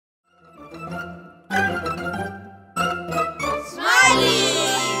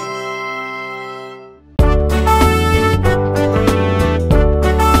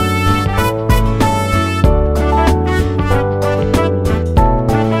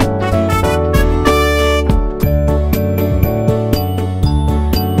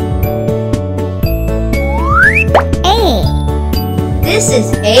This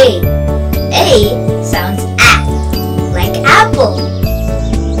is A. A sounds A, like apple.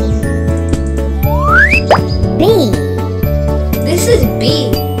 B. This is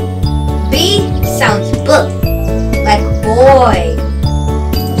B. B sounds B, like boy.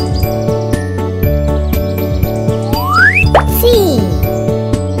 C.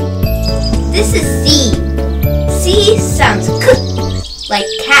 This is C. C sounds K, like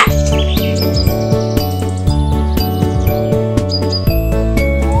cat.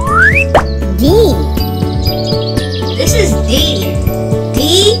 D. This is D. D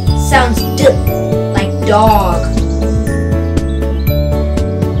sounds D, like dog.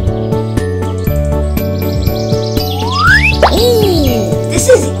 E. This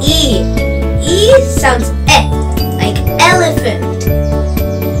is E. E sounds E, like elephant.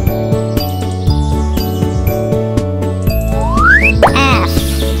 F.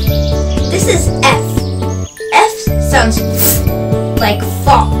 This is F. F sounds F, like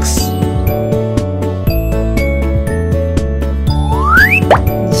fox.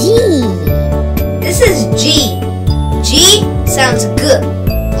 G. This is G. G sounds G,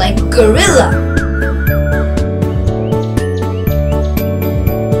 like gorilla.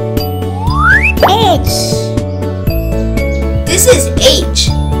 H. This is H.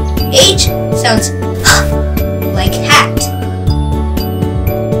 H sounds like hat.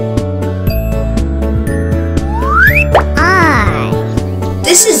 I.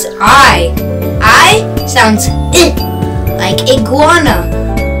 This is I. I sounds like iguana.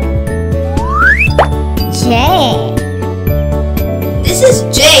 J. This is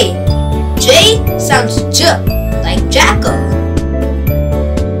J. J sounds J, like jackal.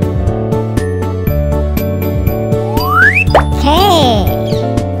 K.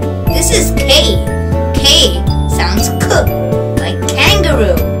 This is K. K sounds K, like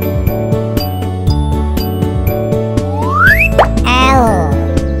kangaroo. L.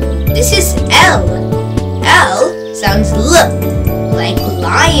 This is L. L sounds L, like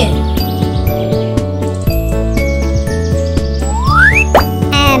lion.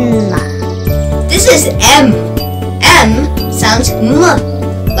 M. This is M. M sounds M,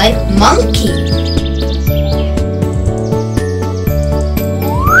 like monkey.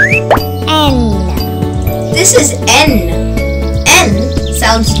 N. This is N. N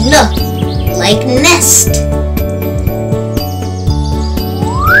sounds N, like nest.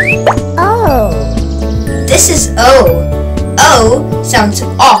 O. This is O. O sounds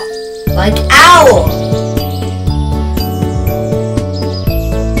O, like owl.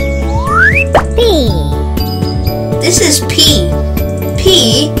 P. This is P.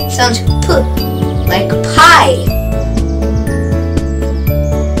 P sounds P, like pie.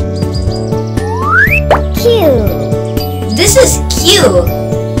 Q. This is Q.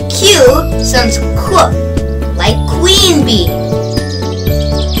 Q sounds Q, like queen bee.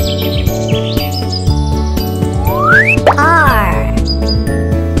 R.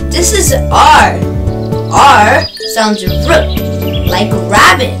 This is R. R sounds R, like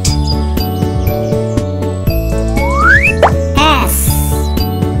rabbit. S.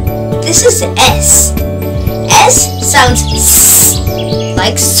 This is S. S sounds S,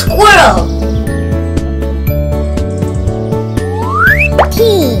 like squirrel. T.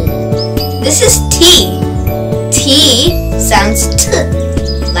 This is T. T sounds T,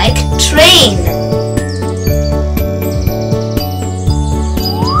 like train.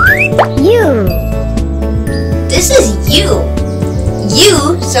 U. This is U.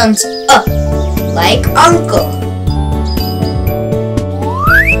 U sounds like uncle.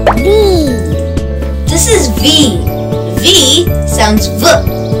 V. This is V. V sounds V,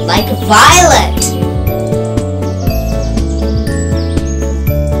 like violet.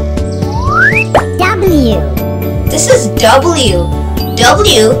 W. This is W.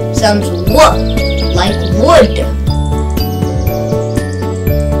 W sounds W, like wood.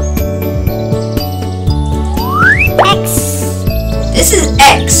 X. This is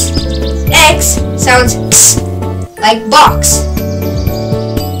X. X sounds X, like box.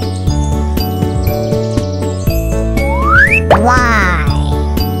 Y.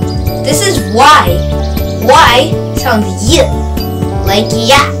 This is Y. Y sounds Y, like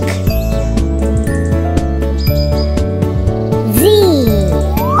yak. Z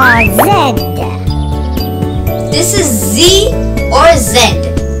or Z. This is Z or Z.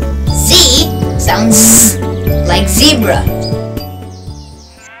 Z sounds Z, like zebra.